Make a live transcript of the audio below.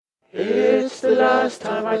It's the last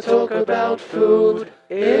time I talk about food.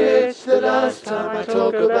 It's the last time I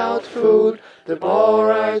talk about food. The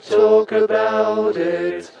more I talk about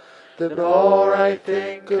it, the more I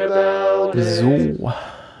think about it. So,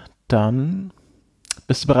 dann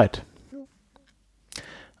bist du bereit?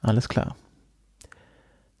 Alles klar.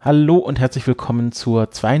 Hallo und herzlich willkommen zur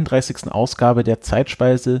 32. Ausgabe der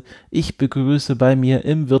Zeitspeise. Ich begrüße bei mir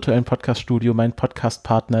im virtuellen Podcaststudio meinen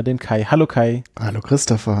Podcastpartner, den Kai. Hallo Kai. Hallo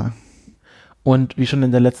Christopher. Und wie schon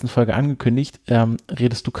in der letzten Folge angekündigt,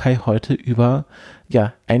 redest du, Kai, heute über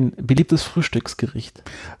ein beliebtes Frühstücksgericht.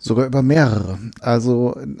 Sogar über mehrere.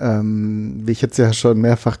 Also, wie ich jetzt ja schon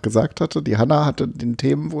mehrfach gesagt hatte, die Hanna hatte den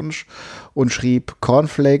Themenwunsch und schrieb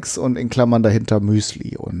Cornflakes und in Klammern dahinter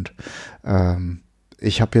Müsli. Und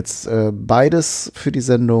ich habe jetzt beides für die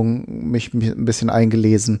Sendung mich ein bisschen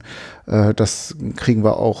eingelesen. Das kriegen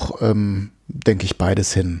wir auch, denke ich,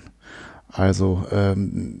 beides hin. Also,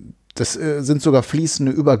 das sind sogar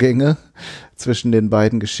fließende Übergänge zwischen den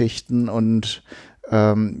beiden Geschichten und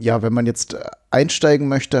wenn man jetzt einsteigen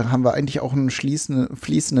möchte, haben wir eigentlich auch einen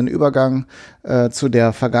fließenden Übergang zu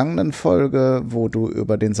der vergangenen Folge, wo du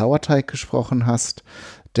über den Sauerteig gesprochen hast,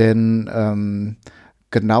 denn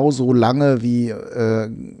genauso lange wie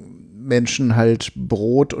Menschen halt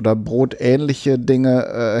Brot oder brotähnliche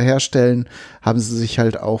Dinge herstellen, haben sie sich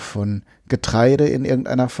halt auch von Getreide in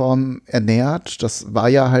irgendeiner Form ernährt. Das war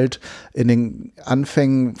ja halt in den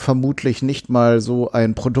Anfängen vermutlich nicht mal so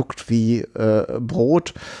ein Produkt wie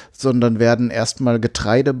Brot, sondern werden erstmal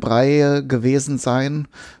Getreidebreie gewesen sein.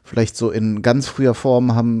 Vielleicht so in ganz früher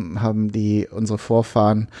Form haben unsere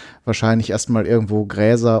Vorfahren wahrscheinlich erstmal irgendwo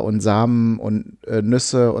Gräser und Samen und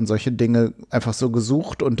Nüsse und solche Dinge einfach so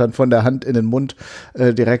gesucht und dann von der Hand in den Mund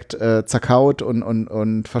direkt zerkaut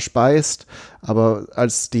und verspeist. Aber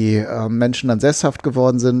als die Menschen dann sesshaft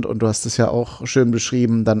geworden sind, und du hast es ja auch schön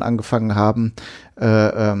beschrieben, dann angefangen haben,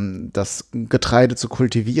 das Getreide zu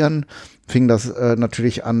kultivieren, fing das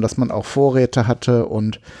natürlich an, dass man auch Vorräte hatte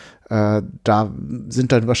und da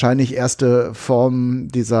sind dann wahrscheinlich erste Formen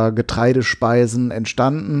dieser Getreidespeisen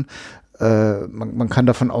entstanden. Man kann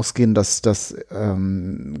davon ausgehen, dass das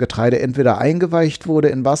Getreide entweder eingeweicht wurde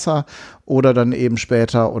in Wasser oder dann eben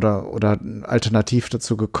später oder alternativ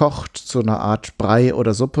dazu gekocht, zu einer Art Brei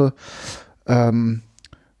oder Suppe.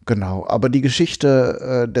 Genau, aber die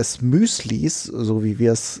Geschichte des Müslis, so wie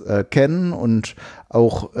wir es kennen und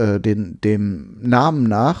auch dem Namen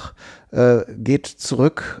nach, geht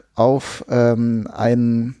zurück auf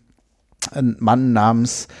einen Mann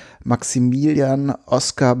namens Maximilian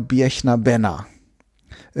Oskar Birchner-Benner.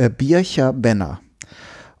 Bircher-Benner.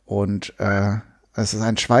 Und es ist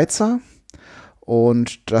ein Schweizer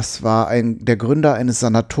und das war der Gründer eines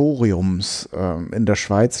Sanatoriums in der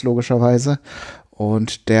Schweiz logischerweise.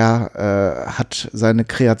 Und der hat seine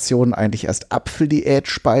Kreation eigentlich erst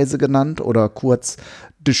Apfeldiätspeise genannt oder kurz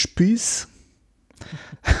de Spieß.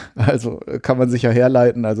 Also kann man sich ja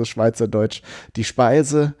herleiten, also Schweizerdeutsch die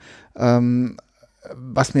Speise.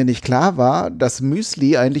 Was mir nicht klar war, dass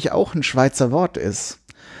Müsli eigentlich auch ein Schweizer Wort ist.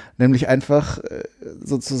 Nämlich einfach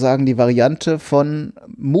sozusagen die Variante von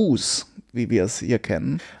Mus, wie wir es hier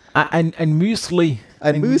kennen. Ein Müsli.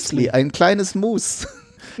 Ein Müsli, ein kleines Mus.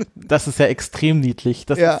 Das ist ja extrem niedlich.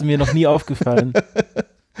 Das ist mir noch nie aufgefallen.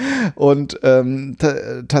 Und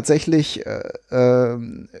tatsächlich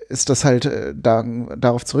ist das halt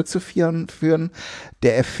darauf zurückzuführen.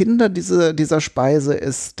 Der Erfinder dieser Speise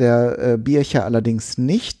ist der Bircher allerdings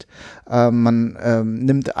nicht. Man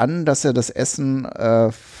nimmt an, dass er das Essen,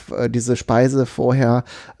 diese Speise vorher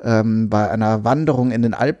bei einer Wanderung in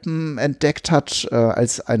den Alpen entdeckt hat,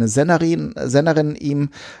 als eine Sennerin ihm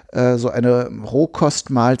so eine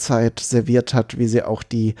Rohkostmahlzeit serviert hat, wie sie auch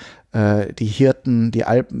die Hirten, die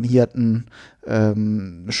Alpenhirten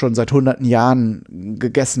schon seit hunderten Jahren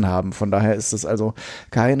gegessen haben. Von daher ist es also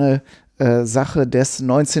keine Sache des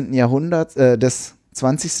 19. Jahrhunderts, des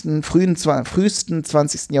 20., frühesten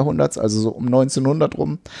 20. Jahrhunderts, also so um 1900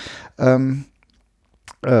 rum,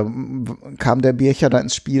 kam der Bircher da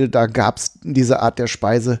ins Spiel. Da gab es diese Art der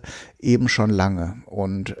Speise eben schon lange.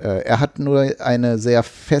 Und er hat nur eine sehr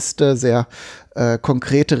feste, sehr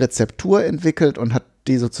konkrete Rezeptur entwickelt und hat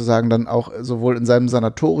die sozusagen dann auch sowohl in seinem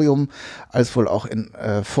Sanatorium als wohl auch in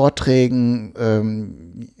Vorträgen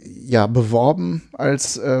beworben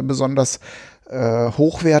als besonders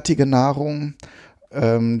hochwertige Nahrung.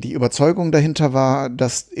 Die Überzeugung dahinter war,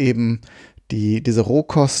 dass eben diese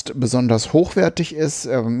Rohkost besonders hochwertig ist,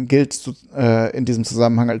 gilt in diesem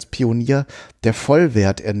Zusammenhang als Pionier der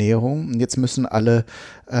Vollwerternährung. Und jetzt müssen alle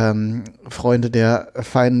Freunde der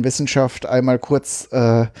feinen Wissenschaft einmal kurz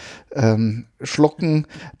schlucken,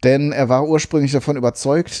 denn er war ursprünglich davon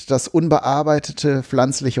überzeugt, dass unbearbeitete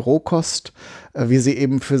pflanzliche Rohkost, wie sie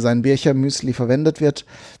eben für sein Bircher-Müsli verwendet wird,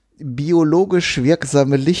 biologisch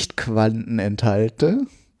wirksame Lichtquanten enthalte.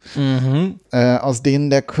 Aus denen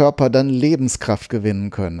der Körper dann Lebenskraft gewinnen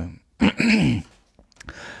könne.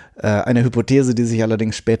 Eine Hypothese, die sich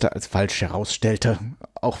allerdings später als falsch herausstellte,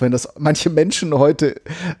 auch wenn das manche Menschen heute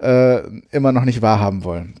immer noch nicht wahrhaben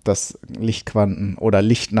wollen, dass Lichtquanten oder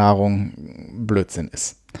Lichtnahrung Blödsinn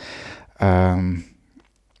ist.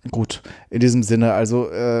 Gut, in diesem Sinne, also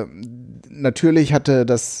natürlich hatte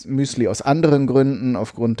das Müsli aus anderen Gründen,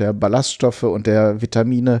 aufgrund der Ballaststoffe und der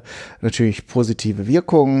Vitamine, natürlich positive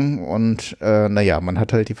Wirkungen und man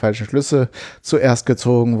hat halt die falschen Schlüsse zuerst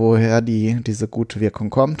gezogen, woher diese gute Wirkung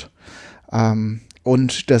kommt.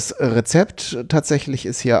 Und das Rezept tatsächlich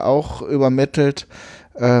ist hier auch übermittelt.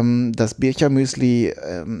 Das Bircher-Müsli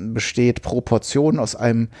besteht pro Portion aus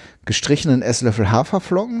einem gestrichenen Esslöffel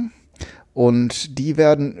Haferflocken. Und die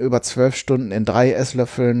werden über 12 Stunden in 3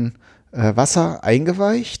 Esslöffeln Wasser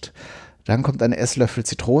eingeweicht. Dann kommt ein Esslöffel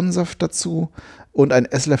Zitronensaft dazu und ein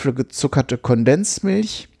Esslöffel gezuckerte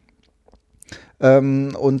Kondensmilch.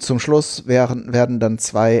 Und zum Schluss werden dann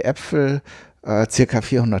 2 Äpfel, circa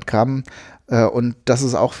 400 Gramm. Und das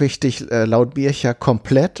ist auch wichtig, laut Bircher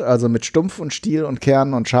komplett, also mit Stumpf und Stiel und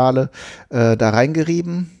Kern und Schale da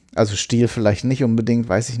reingerieben. Also Stiel vielleicht nicht unbedingt,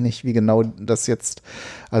 weiß ich nicht, wie genau das jetzt,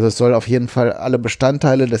 also es soll auf jeden Fall alle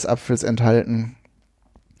Bestandteile des Apfels enthalten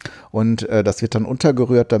und das wird dann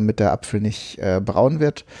untergerührt, damit der Apfel nicht braun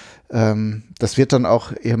wird. Das wird dann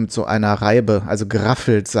auch eben zu einer Reibe, also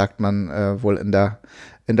geraffelt, sagt man wohl in der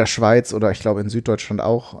Schweiz oder ich glaube in Süddeutschland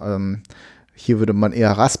auch. Hier würde man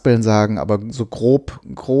eher raspeln sagen, aber so grob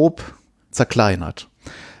zerkleinert.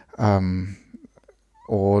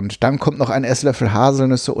 Und dann kommt noch ein Esslöffel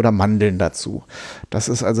Haselnüsse oder Mandeln dazu. Das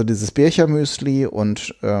ist also dieses Bircher-Müsli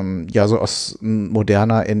und so aus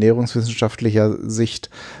moderner ernährungswissenschaftlicher Sicht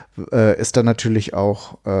ist da natürlich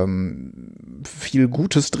auch viel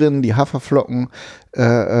Gutes drin. Die Haferflocken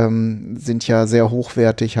sind ja sehr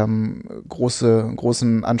hochwertig, haben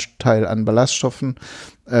großen Anteil an Ballaststoffen,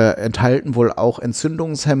 enthalten wohl auch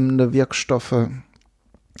entzündungshemmende Wirkstoffe.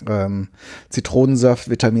 Zitronensaft,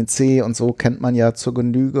 Vitamin C und so kennt man ja zur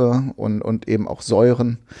Genüge und eben auch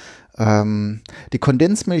Säuren. Die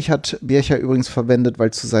Kondensmilch hat Bircher übrigens verwendet,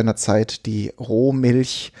 weil zu seiner Zeit die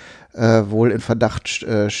Rohmilch wohl in Verdacht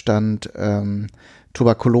stand,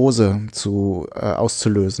 Tuberkulose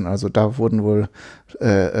auszulösen. Also da wurden wohl,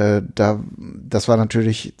 das war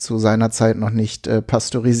natürlich zu seiner Zeit noch nicht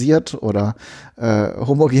pasteurisiert oder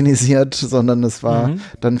homogenisiert, sondern es war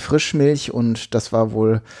dann Frischmilch und das war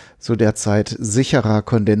wohl zu der Zeit sicherer,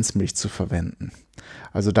 Kondensmilch zu verwenden.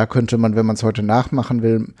 Also da könnte man, wenn man es heute nachmachen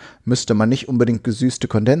will, müsste man nicht unbedingt gesüßte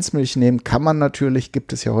Kondensmilch nehmen. Kann man natürlich,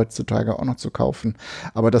 gibt es ja heutzutage auch noch zu kaufen.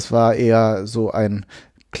 Aber das war eher so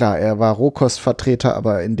klar, er war Rohkostvertreter,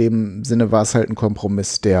 aber in dem Sinne war es halt ein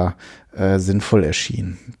Kompromiss, der sinnvoll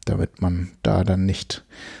erschien, damit man da dann nicht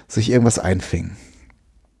sich irgendwas einfing.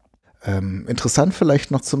 Interessant vielleicht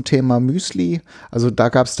noch zum Thema Müsli. Also da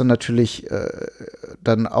gab es dann natürlich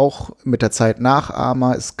dann auch mit der Zeit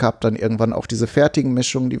Nachahmer. Es gab dann irgendwann auch diese fertigen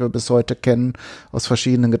Mischungen, die wir bis heute kennen, aus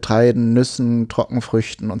verschiedenen Getreiden, Nüssen,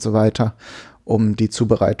 Trockenfrüchten und so weiter, um die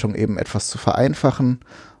Zubereitung eben etwas zu vereinfachen.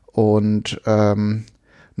 Und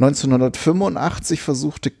 1985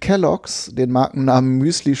 versuchte Kellogg's, den Markennamen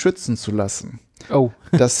Müsli schützen zu lassen. Oh.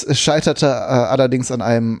 Das scheiterte allerdings an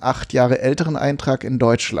einem 8 Jahre älteren Eintrag in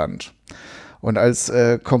Deutschland. Und als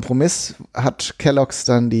Kompromiss hat Kellogg's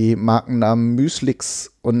dann die Markennamen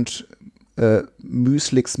Müslix und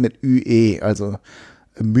Müslix mit ÜE, also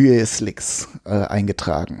Müeslix,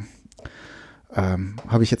 eingetragen.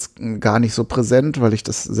 Habe ich jetzt gar nicht so präsent, weil ich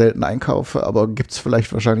das selten einkaufe, aber gibt es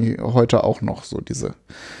vielleicht wahrscheinlich heute auch noch so diese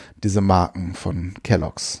Marken von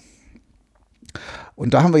Kellogg's.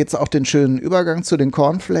 Und da haben wir jetzt auch den schönen Übergang zu den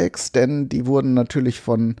Cornflakes, denn die wurden natürlich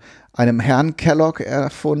von einem Herrn Kellogg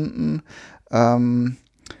erfunden.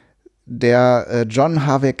 Der John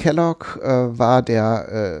Harvey Kellogg war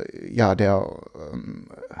der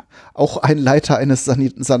auch ein Leiter eines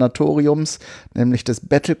Sanatoriums, nämlich des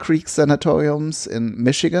Battle Creek Sanatoriums in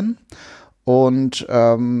Michigan. Und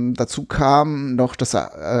dazu kam noch, dass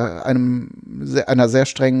er einer sehr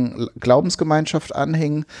strengen Glaubensgemeinschaft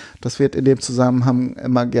anhing. Das wird in dem Zusammenhang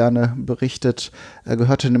immer gerne berichtet. Er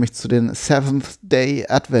gehörte nämlich zu den Seventh-Day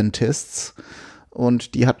Adventists.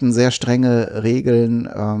 und die hatten sehr strenge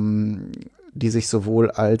Regeln, die sich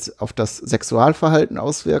sowohl als auf das Sexualverhalten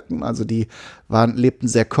auswirken, also die lebten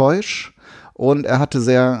sehr keusch. Und er hatte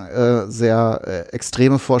sehr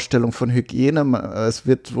extreme Vorstellungen von Hygiene. Es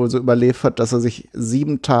wird wohl so überliefert, dass er sich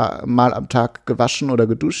 7 Mal am Tag gewaschen oder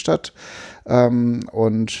geduscht hat.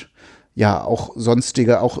 Und ja, auch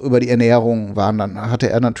sonstige, auch über die Ernährung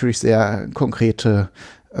hatte er natürlich sehr konkrete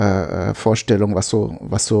Vorstellungen, was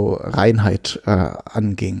so Reinheit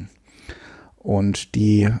anging. Und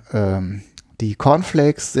die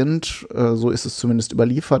Cornflakes sind, so ist es zumindest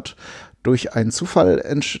überliefert, durch einen Zufall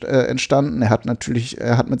entstanden. Er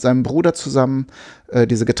hat mit seinem Bruder zusammen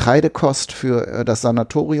diese Getreidekost für das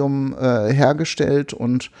Sanatorium hergestellt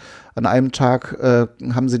und an einem Tag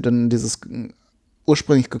haben sie dann dieses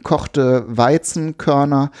ursprünglich gekochte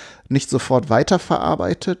Weizenkörner nicht sofort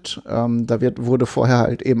weiterverarbeitet. Wurde vorher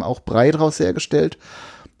halt eben auch Brei draus hergestellt,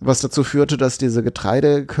 was dazu führte, dass diese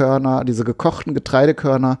gekochten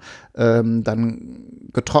Getreidekörner dann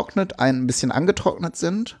ein bisschen angetrocknet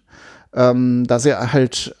sind. Da sie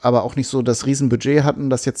halt aber auch nicht so das Riesenbudget hatten,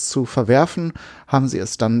 das jetzt zu verwerfen, haben sie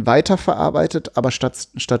es dann weiterverarbeitet, aber statt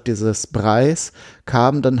dieses Breis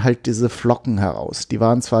kamen dann halt diese Flocken heraus. Die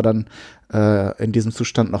waren zwar dann in diesem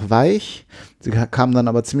Zustand noch weich, sie kamen dann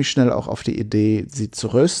aber ziemlich schnell auch auf die Idee, sie zu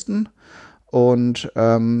rösten und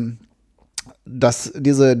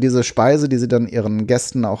diese Speise, die sie dann ihren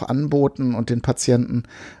Gästen auch anboten und den Patienten,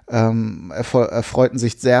 erfreuten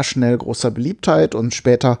sich sehr schnell großer Beliebtheit und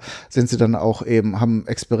später sind sie dann auch haben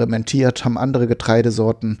experimentiert, haben andere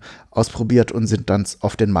Getreidesorten ausprobiert und sind dann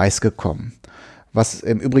auf den Mais gekommen. Was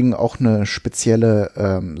im Übrigen auch eine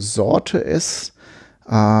spezielle Sorte ist,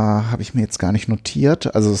 habe ich mir jetzt gar nicht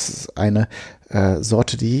notiert. Also es ist eine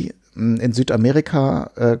Sorte, die in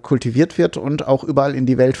Südamerika kultiviert wird und auch überall in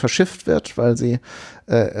die Welt verschifft wird, weil sie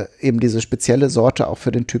eben diese spezielle Sorte auch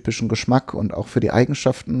für den typischen Geschmack und auch für die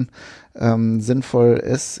Eigenschaften sinnvoll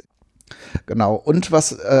ist. Genau. Und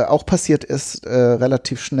was auch passiert ist,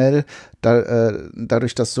 relativ schnell,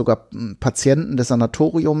 dadurch, dass sogar Patienten des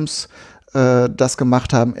Sanatoriums das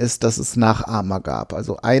gemacht haben, ist, dass es Nachahmer gab.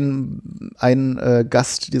 Also ein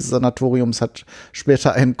Gast dieses Sanatoriums hat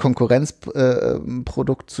später ein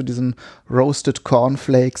Konkurrenzprodukt zu diesen Roasted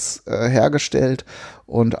Cornflakes hergestellt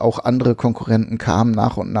und auch andere Konkurrenten kamen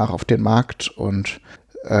nach und nach auf den Markt und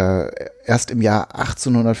erst im Jahr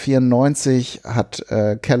 1894 hat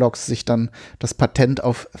Kellogg's sich dann das Patent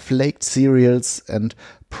auf Flaked Cereals and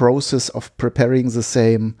Process of Preparing the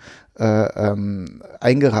Same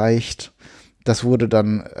eingereicht. Das wurde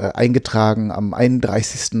dann eingetragen am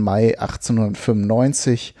 31. Mai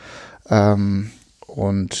 1895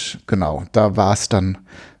 und genau, da war es dann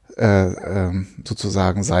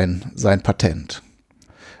sozusagen sein Patent.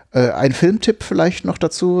 Ein Filmtipp vielleicht noch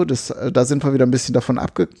dazu, da sind wir wieder ein bisschen davon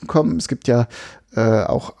abgekommen. Es gibt ja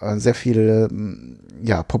auch sehr viele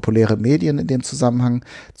populäre Medien in dem Zusammenhang.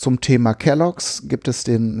 Zum Thema Kellogg's gibt es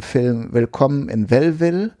den Film Willkommen in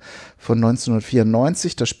Wellville von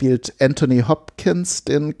 1994. Da spielt Anthony Hopkins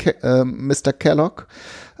den Mr. Kellogg.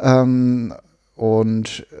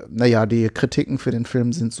 Und die Kritiken für den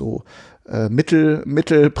Film sind so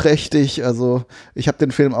mittelprächtig. Also ich habe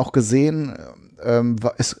den Film auch gesehen.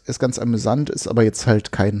 Ist ganz amüsant, ist aber jetzt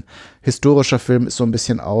halt kein historischer Film, ist so ein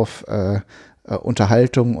bisschen auf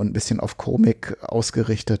Unterhaltung und ein bisschen auf Komik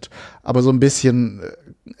ausgerichtet. Aber so ein bisschen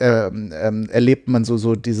erlebt man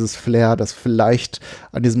so dieses Flair, das vielleicht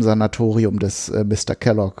an diesem Sanatorium des Mr.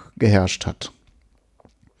 Kellogg geherrscht hat.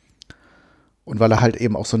 Und weil er halt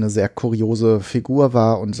eben auch so eine sehr kuriose Figur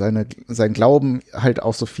war und sein Glauben halt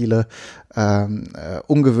auch so viele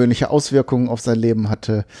ungewöhnliche Auswirkungen auf sein Leben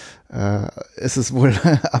hatte, ist es wohl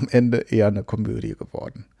am Ende eher eine Komödie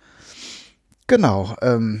geworden. Genau.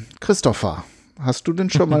 Christopher, hast du denn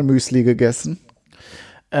schon mal Müsli gegessen?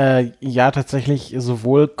 Ja, tatsächlich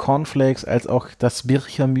sowohl Cornflakes als auch das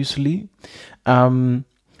Bircher Müsli.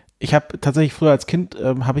 Ich habe tatsächlich früher als Kind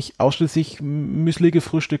habe ich ausschließlich Müsli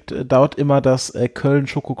gefrühstückt, dort immer das Köln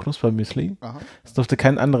Schoko-Knusper-Müsli. Es durfte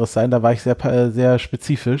kein anderes sein, da war ich sehr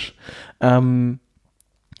spezifisch.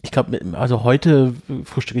 Ich glaube, also heute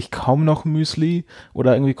frühstücke ich kaum noch Müsli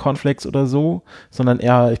oder irgendwie Cornflakes oder so, sondern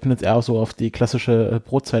ich bin jetzt eher so auf die klassische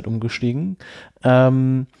Brotzeit umgestiegen.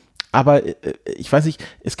 Aber ich weiß nicht,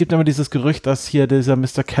 es gibt immer dieses Gerücht, dass hier dieser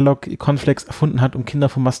Mr. Kellogg Cornflakes erfunden hat, um Kinder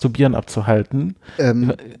vom Masturbieren abzuhalten.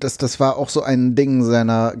 Das war auch so ein Ding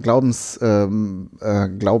seiner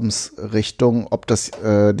Glaubensrichtung, ob das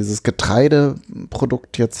dieses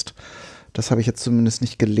Getreideprodukt jetzt, das habe ich jetzt zumindest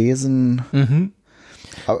nicht gelesen.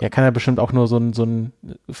 Ja, kann ja bestimmt auch nur so ein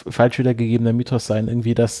falsch wiedergegebener Mythos sein,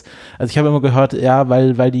 irgendwie das, also ich habe immer gehört, ja,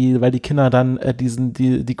 weil die Kinder dann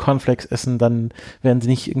die Cornflakes essen, dann werden sie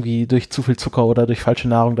nicht irgendwie durch zu viel Zucker oder durch falsche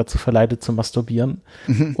Nahrung dazu verleitet zu masturbieren.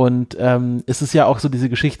 Und es ist ja auch so diese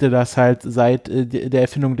Geschichte, dass halt seit der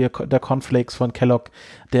Erfindung der Cornflakes von Kellogg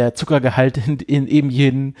der Zuckergehalt in eben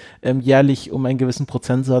jeden jährlich um einen gewissen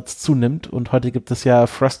Prozentsatz zunimmt. Und heute gibt es ja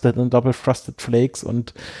Frosted und Double Frosted Flakes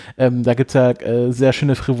und da gibt es ja sehr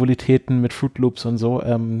schöne Frivolitäten mit Fruit Loops und so,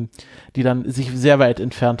 die dann sich sehr weit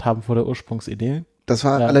entfernt haben von der Ursprungsidee. Das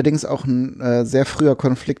war allerdings auch ein sehr früher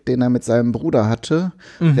Konflikt, den er mit seinem Bruder hatte.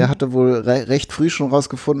 Der hatte wohl recht früh schon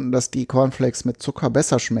rausgefunden, dass die Cornflakes mit Zucker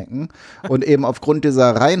besser schmecken. Und eben aufgrund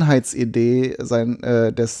dieser Reinheitsidee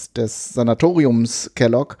des Sanatoriums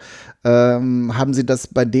Kellogg haben sie das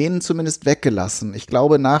bei denen zumindest weggelassen. Ich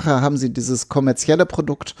glaube, nachher haben sie dieses kommerzielle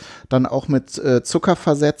Produkt dann auch mit Zucker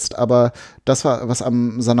versetzt, aber das war, was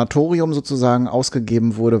am Sanatorium sozusagen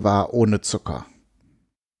ausgegeben wurde, war ohne Zucker.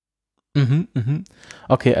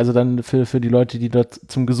 Okay, also dann für die Leute, die dort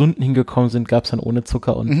zum Gesunden hingekommen sind, gab es dann ohne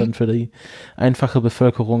Zucker und dann für die einfache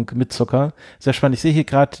Bevölkerung mit Zucker. Sehr spannend. Ich sehe hier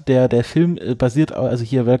gerade, der Film basiert, also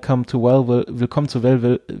hier Willkommen zu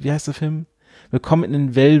Wellville, wie heißt der Film? Willkommen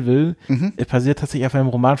in Wellville, basiert tatsächlich auf einem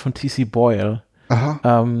Roman von T.C. Boyle.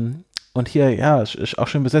 Aha. Und hier, ja, ist auch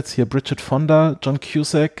schön besetzt, hier Bridget Fonda, John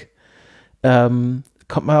Cusack,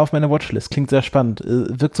 kommt mal auf meine Watchlist, klingt sehr spannend.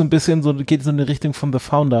 Wirkt so ein bisschen so, geht so in die Richtung von The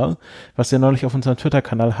Founder, was wir neulich auf unserem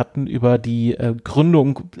Twitter-Kanal hatten, über die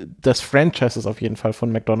Gründung des Franchises auf jeden Fall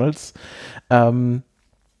von McDonald's. Sehr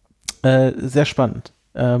spannend.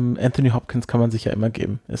 Anthony Hopkins kann man sich ja immer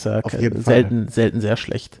geben. Ist ja selten sehr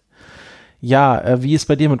schlecht. Ja, wie ist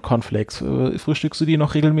bei dir mit Cornflakes? Frühstückst du die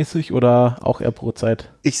noch regelmäßig oder auch eher Brotzeit?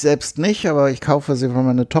 Ich selbst nicht, aber ich kaufe sie für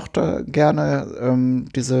meine Tochter gerne.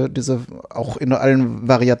 Diese auch in allen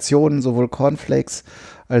Variationen, sowohl Cornflakes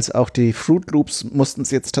als auch die Fruit Loops mussten es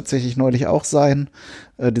jetzt tatsächlich neulich auch sein.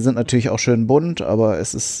 Die sind natürlich auch schön bunt, aber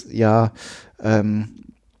es ist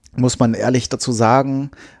muss man ehrlich dazu sagen,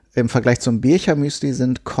 im Vergleich zum Bircher-Müsli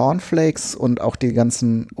sind Cornflakes und auch die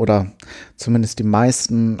ganzen oder zumindest die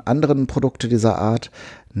meisten anderen Produkte dieser Art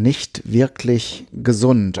nicht wirklich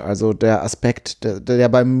gesund. Also der Aspekt, der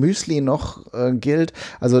beim Müsli noch gilt,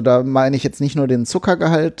 also da meine ich jetzt nicht nur den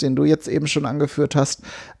Zuckergehalt, den du jetzt eben schon angeführt hast,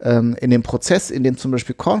 in dem Prozess, in dem zum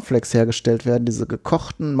Beispiel Cornflakes hergestellt werden, diese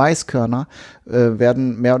gekochten Maiskörner,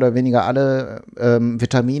 werden mehr oder weniger alle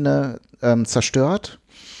Vitamine zerstört.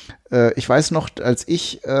 Ich weiß noch, als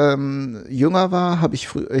ich jünger war, habe ich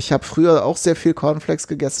früher auch sehr viel Cornflakes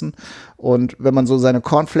gegessen. Und wenn man so seine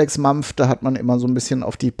Cornflakes mampft, da hat man immer so ein bisschen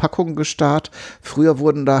auf die Packung gestarrt. Früher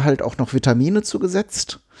wurden da halt auch noch Vitamine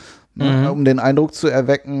zugesetzt, um den Eindruck zu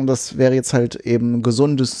erwecken, das wäre jetzt halt eben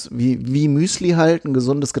gesundes, wie Müsli halt, ein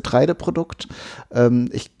gesundes Getreideprodukt.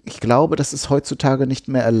 Ich glaube, das ist heutzutage nicht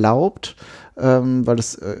mehr erlaubt, weil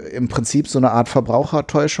es im Prinzip so eine Art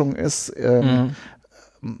Verbrauchertäuschung ist.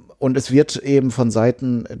 Und es wird eben von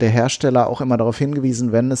Seiten der Hersteller auch immer darauf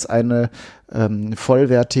hingewiesen, wenn es eine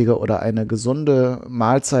vollwertige oder eine gesunde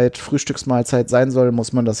Mahlzeit, Frühstücksmahlzeit sein soll,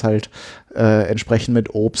 muss man das halt entsprechend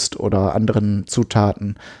mit Obst oder anderen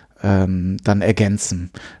Zutaten dann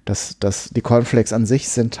ergänzen. Die Cornflakes an sich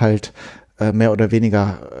sind halt mehr oder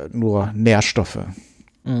weniger nur Nährstoffe.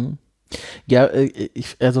 Ja,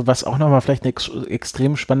 also was auch nochmal vielleicht eine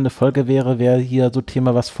extrem spannende Folge wäre hier so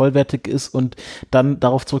Thema, was vollwertig ist und dann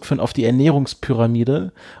darauf zurückführen auf die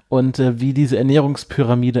Ernährungspyramide und wie diese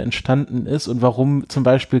Ernährungspyramide entstanden ist und warum zum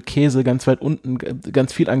Beispiel Käse ganz weit unten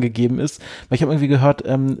ganz viel angegeben ist. Weil ich habe irgendwie gehört,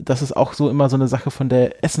 das ist auch so immer so eine Sache von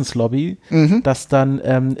der Essenslobby, dass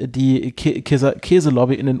dann die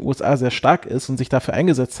Käselobby in den USA sehr stark ist und sich dafür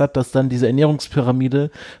eingesetzt hat, dass dann diese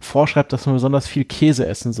Ernährungspyramide vorschreibt, dass man besonders viel Käse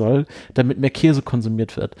essen soll, damit mehr Käse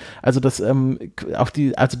konsumiert wird. Also das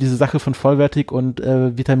diese Sache von vollwertig und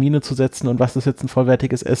Vitamine zu setzen und was ist jetzt ein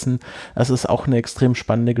vollwertiges Essen, das ist auch eine extrem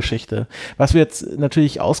spannende Geschichte. Was wir jetzt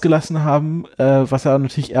natürlich ausgelassen haben, was ja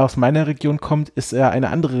natürlich eher aus meiner Region kommt, ist eine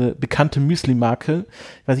andere bekannte Müsli-Marke.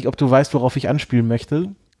 Ich weiß nicht, ob du weißt, worauf ich anspielen möchte.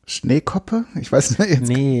 Schneekoppe? Ich weiß nicht.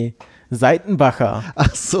 Nee, Seitenbacher.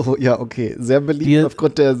 Ach so, ja, okay. Sehr beliebt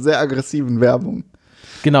aufgrund der sehr aggressiven Werbung.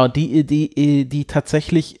 Genau, die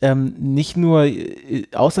tatsächlich nicht nur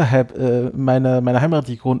außerhalb meiner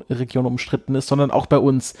Heimatregion umstritten ist, sondern auch bei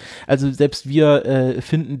uns. Also selbst wir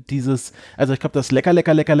finden also ich glaube, das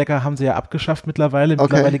Lecker haben sie ja abgeschafft mittlerweile. Okay.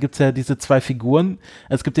 Mittlerweile gibt es ja diese zwei Figuren.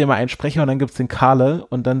 Es gibt ja immer einen Sprecher und dann gibt es den Kale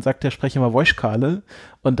und dann sagt der Sprecher immer Woisch Kale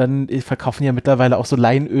Und dann verkaufen die ja mittlerweile auch so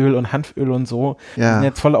Leinöl und Hanföl und so. Die sind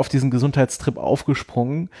jetzt voll auf diesen Gesundheitstrip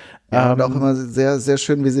aufgesprungen. Ja, und auch immer sehr, sehr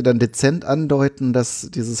schön, wie sie dann dezent andeuten, dass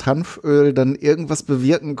dieses Hanföl dann irgendwas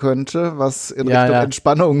bewirken könnte, was in Richtung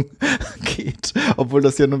Entspannung geht, obwohl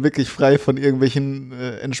das ja nun wirklich frei von irgendwelchen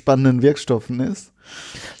entspannenden Wirkstoffen ist.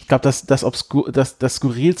 Ich glaube, das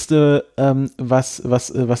Skurrilste,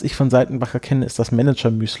 was ich von Seitenbacher kenne, ist das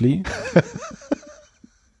Manager-Müsli.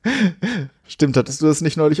 Stimmt, hattest du das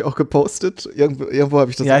nicht neulich auch gepostet? Irgendwo habe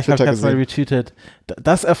ich das auf Twitter gesehen. Ja, ich habe das mal retweetet.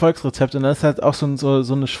 Das Erfolgsrezept, und da ist halt auch so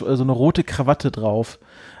eine rote Krawatte drauf.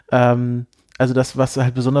 Also das, was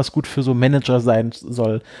halt besonders gut für so Manager sein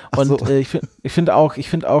soll. Und ich finde auch,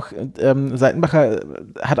 Seitenbacher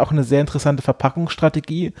hat auch eine sehr interessante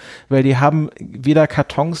Verpackungsstrategie, weil die haben weder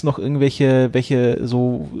Kartons noch welche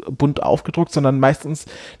so bunt aufgedruckt, sondern meistens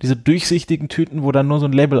diese durchsichtigen Tüten, wo dann nur so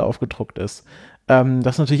ein Label aufgedruckt ist.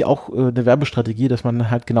 Das ist natürlich auch eine Werbestrategie, dass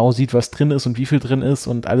man halt genau sieht, was drin ist und wie viel drin ist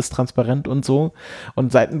und alles transparent und so.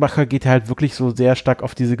 Und Seitenbacher geht halt wirklich so sehr stark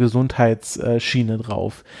auf diese Gesundheitsschiene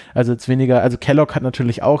drauf. Also jetzt weniger, also Kellogg hat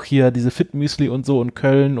natürlich auch hier diese Fit-Müsli und so und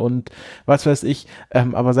Köln und was weiß ich,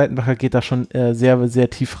 aber Seitenbacher geht da schon sehr, sehr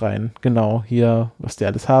tief rein. Genau, hier, was die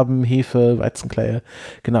alles haben, Hefe, Weizenkleie,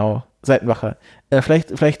 genau. Seitenbacher.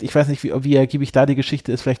 Vielleicht, ich weiß nicht, wie ergiebig da die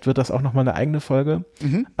Geschichte ist, vielleicht wird das auch nochmal eine eigene Folge.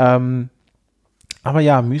 Aber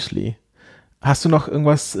ja, Müsli. Hast du noch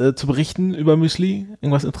irgendwas zu berichten über Müsli?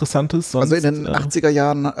 Irgendwas Interessantes? Sonst, also in den 80er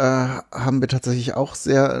Jahren haben wir tatsächlich auch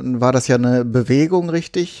war das ja eine Bewegung,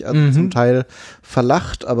 richtig? Also zum Teil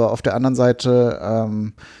verlacht, aber auf der anderen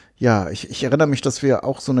Seite ich erinnere mich, dass wir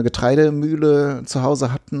auch so eine Getreidemühle zu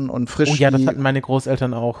Hause hatten und frisch. Oh ja, das hatten meine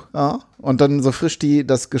Großeltern auch. Ja, und dann so frisch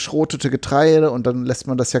das geschrotete Getreide und dann lässt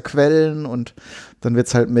man das ja quellen und dann wird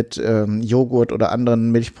es halt mit Joghurt oder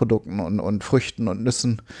anderen Milchprodukten und Früchten und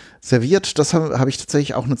Nüssen serviert. Das hab ich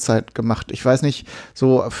tatsächlich auch eine Zeit gemacht. Ich weiß nicht,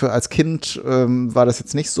 so als Kind war das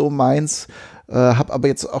jetzt nicht so meins. Habe aber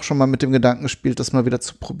jetzt auch schon mal mit dem Gedanken gespielt, das mal wieder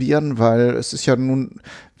zu probieren, weil es ist ja nun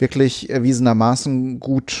wirklich erwiesenermaßen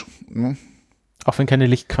gut. Ne? Auch wenn keine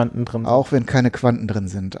Lichtquanten drin sind. Auch wenn keine Quanten drin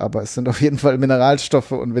sind, aber es sind auf jeden Fall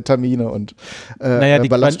Mineralstoffe und Vitamine und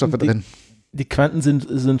Ballaststoffe drin. Die Quanten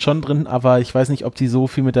sind schon drin, aber ich weiß nicht, ob die so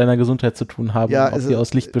viel mit deiner Gesundheit zu tun haben, ob die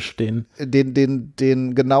aus Licht bestehen.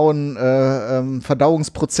 Den genauen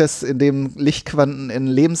Verdauungsprozess, in dem Lichtquanten in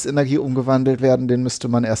Lebensenergie umgewandelt werden, den müsste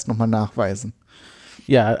man erst nochmal nachweisen.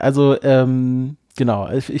 Ja, also genau.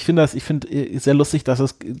 Ich finde sehr lustig, dass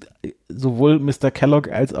es sowohl Mr.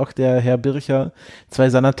 Kellogg als auch der Herr Bircher 2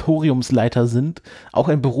 Sanatoriumsleiter sind. Auch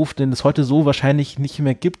ein Beruf, den es heute so wahrscheinlich nicht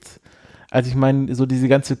mehr gibt. Also ich meine, so diese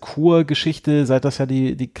ganze Kur-Geschichte, seit das ja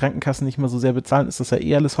die Krankenkassen nicht mehr so sehr bezahlen, ist das ja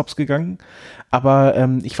eh alles hops gegangen. Aber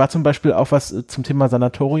ich war zum Beispiel auch, was zum Thema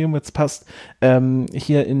Sanatorium jetzt passt,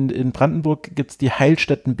 hier in Brandenburg gibt es die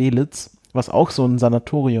Heilstätten Belitz, was auch so ein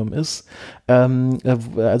Sanatorium ist.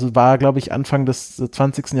 Also war, glaube ich, Anfang des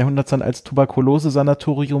 20. Jahrhunderts dann als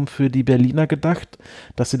Tuberkulose-Sanatorium für die Berliner gedacht,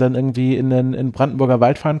 dass sie dann irgendwie in den Brandenburger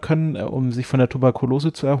Wald fahren können, um sich von der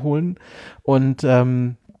Tuberkulose zu erholen. Und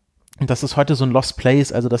das ist heute so ein Lost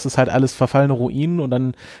Place, also das ist halt alles verfallene Ruinen und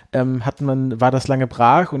dann war das lange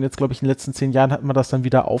brach und jetzt, glaube ich, in den letzten 10 Jahren hat man das dann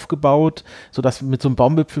wieder aufgebaut, sodass mit so einem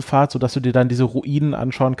Baumwipfelpfad, sodass du dir dann diese Ruinen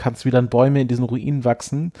anschauen kannst, wie dann Bäume in diesen Ruinen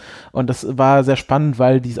wachsen, und das war sehr spannend,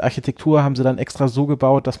 weil diese Architektur haben sie dann extra so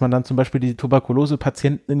gebaut, dass man dann zum Beispiel die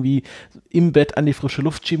Tuberkulose-Patienten irgendwie im Bett an die frische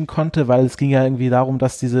Luft schieben konnte, weil es ging ja irgendwie darum,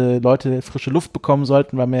 dass diese Leute frische Luft bekommen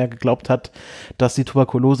sollten, weil man ja geglaubt hat, dass die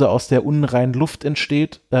Tuberkulose aus der unreinen Luft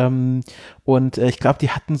entsteht. Und ich glaube,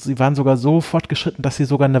 sie waren sogar so fortgeschritten, dass sie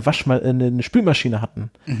sogar eine Spülmaschine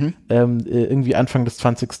hatten. Irgendwie Anfang des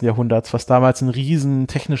 20. Jahrhunderts, was damals ein riesen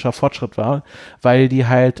technischer Fortschritt war, weil die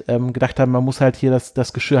halt gedacht haben, man muss halt hier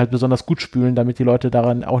das Geschirr halt besonders gut spülen, damit die Leute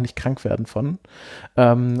daran auch nicht krank werden von.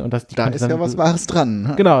 Und da ist ja was Wahres dran.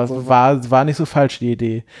 Ne? Genau, also war nicht so falsch, die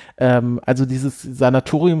Idee. Also dieses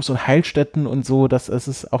Sanatoriums und Heilstätten und so, das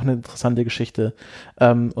ist auch eine interessante Geschichte.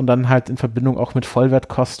 Und dann halt in Verbindung auch mit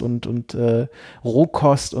Vollwertkost und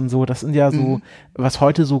Rohkost und so, das sind ja so, was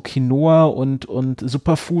heute so Quinoa und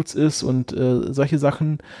Superfoods ist und solche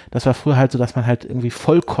Sachen, das war früher halt so, dass man halt irgendwie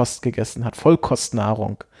Vollkost gegessen hat,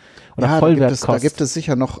 Vollkostnahrung. Oder Vollwertkost. Da gibt es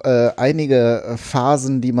sicher noch einige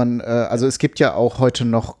Phasen, die man, also es gibt ja auch heute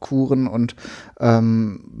noch Kuren und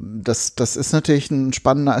das ist natürlich ein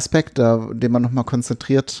spannender Aspekt, den man nochmal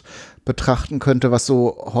konzentriert betrachten könnte, was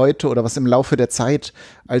so heute oder was im Laufe der Zeit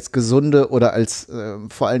als gesunde oder als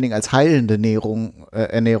vor allen Dingen als heilende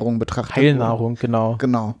Ernährung betrachtet wurde. Heilnahrung, genau.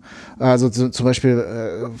 Genau. Also zum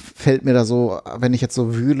Beispiel fällt mir da so, wenn ich jetzt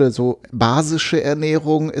so wühle, so basische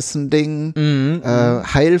Ernährung ist ein Ding,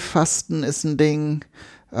 Heilfasten ist ein Ding.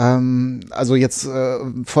 Also jetzt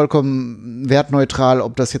vollkommen wertneutral,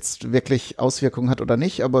 ob das jetzt wirklich Auswirkungen hat oder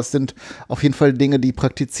nicht, aber es sind auf jeden Fall Dinge, die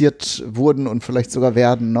praktiziert wurden und vielleicht sogar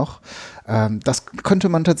werden noch. Das könnte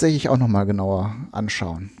man tatsächlich auch noch mal genauer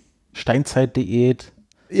anschauen. Steinzeitdiät.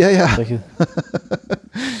 Ja, ja.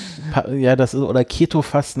 Ja, das ist, oder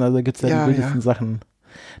Keto-Fasten, also gibt es ja die wildesten ja. Sachen.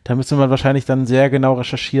 Da müsste man wahrscheinlich dann sehr genau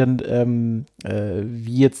recherchieren,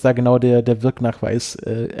 wie jetzt da genau der Wirknachweis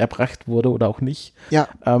erbracht wurde oder auch nicht. Ja,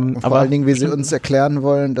 aber vor allen Dingen, wie sie uns erklären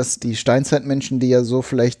wollen, dass die Steinzeitmenschen, die ja so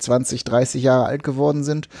vielleicht 20, 30 Jahre alt geworden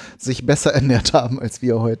sind, sich besser ernährt haben als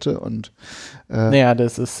wir heute. Und naja,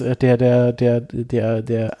 das ist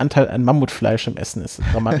der Anteil an Mammutfleisch im Essen ist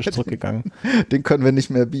dramatisch zurückgegangen. Den können wir nicht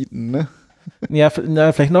mehr bieten, ne? Ja,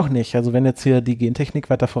 vielleicht noch nicht. Also wenn jetzt hier die Gentechnik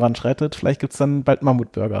weiter voranschreitet, vielleicht gibt es dann bald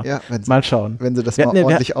Mammutburger. Ja, mal schauen. Wenn sie das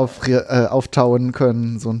ordentlich auftauen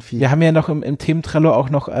können, so ein Vieh. Wir haben ja noch im Thementrello auch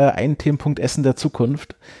noch einen Themenpunkt Essen der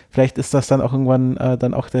Zukunft. Vielleicht ist das dann auch irgendwann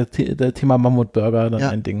dann auch der Thema Mammutburger dann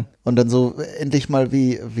ein Ding. Und dann so endlich mal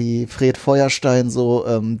wie Fred Feuerstein so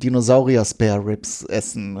Dinosaurier-Spare-Ribs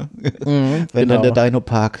essen, ne? Wenn dann der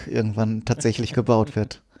Dino-Park irgendwann tatsächlich gebaut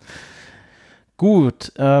wird.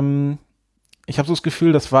 Gut, ich habe so das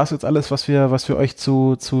Gefühl, das war es jetzt alles, was wir euch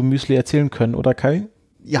zu Müsli erzählen können, oder Kai?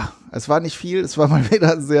 Ja, es war nicht viel, es war mal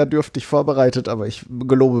wieder sehr dürftig vorbereitet, aber ich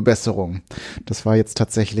gelobe Besserung. Das war jetzt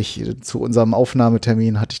tatsächlich, zu unserem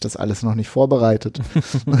Aufnahmetermin hatte ich das alles noch nicht vorbereitet.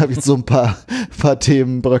 Dann habe ich so ein paar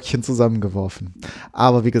Themenbröckchen zusammengeworfen.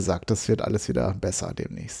 Aber wie gesagt, das wird alles wieder besser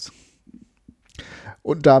demnächst.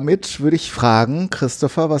 Und damit würde ich fragen,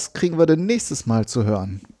 Christopher, was kriegen wir denn nächstes Mal zu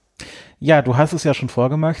hören? Ja, du hast es ja schon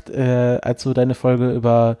vorgemacht, als du deine Folge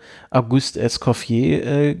über Auguste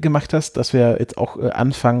Escoffier gemacht hast, dass wir jetzt auch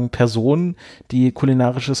anfangen, Personen, die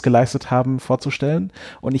Kulinarisches geleistet haben, vorzustellen.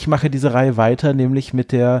 Und ich mache diese Reihe weiter, nämlich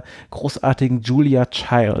mit der großartigen Julia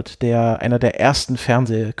Child, einer der ersten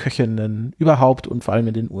Fernsehköchinnen überhaupt und vor allem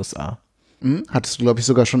in den USA. Hattest du, glaube ich,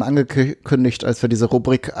 sogar schon angekündigt, als wir diese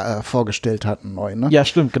Rubrik vorgestellt hatten, neu, ne? Ja,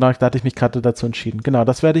 stimmt, genau, da hatte ich mich gerade dazu entschieden. Genau,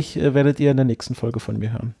 das werdet ihr in der nächsten Folge von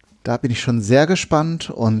mir hören. Da bin ich schon sehr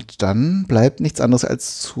gespannt und dann bleibt nichts anderes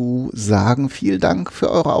als zu sagen, vielen Dank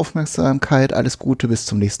für eure Aufmerksamkeit, alles Gute, bis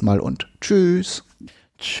zum nächsten Mal und tschüss.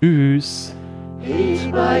 Tschüss.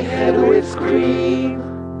 Eat my head with cream,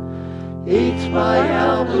 eat my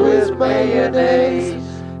arms with mayonnaise,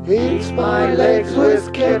 eat my legs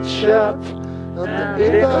with ketchup, and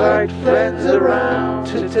invite friends around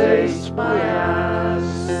to taste my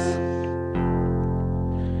ass.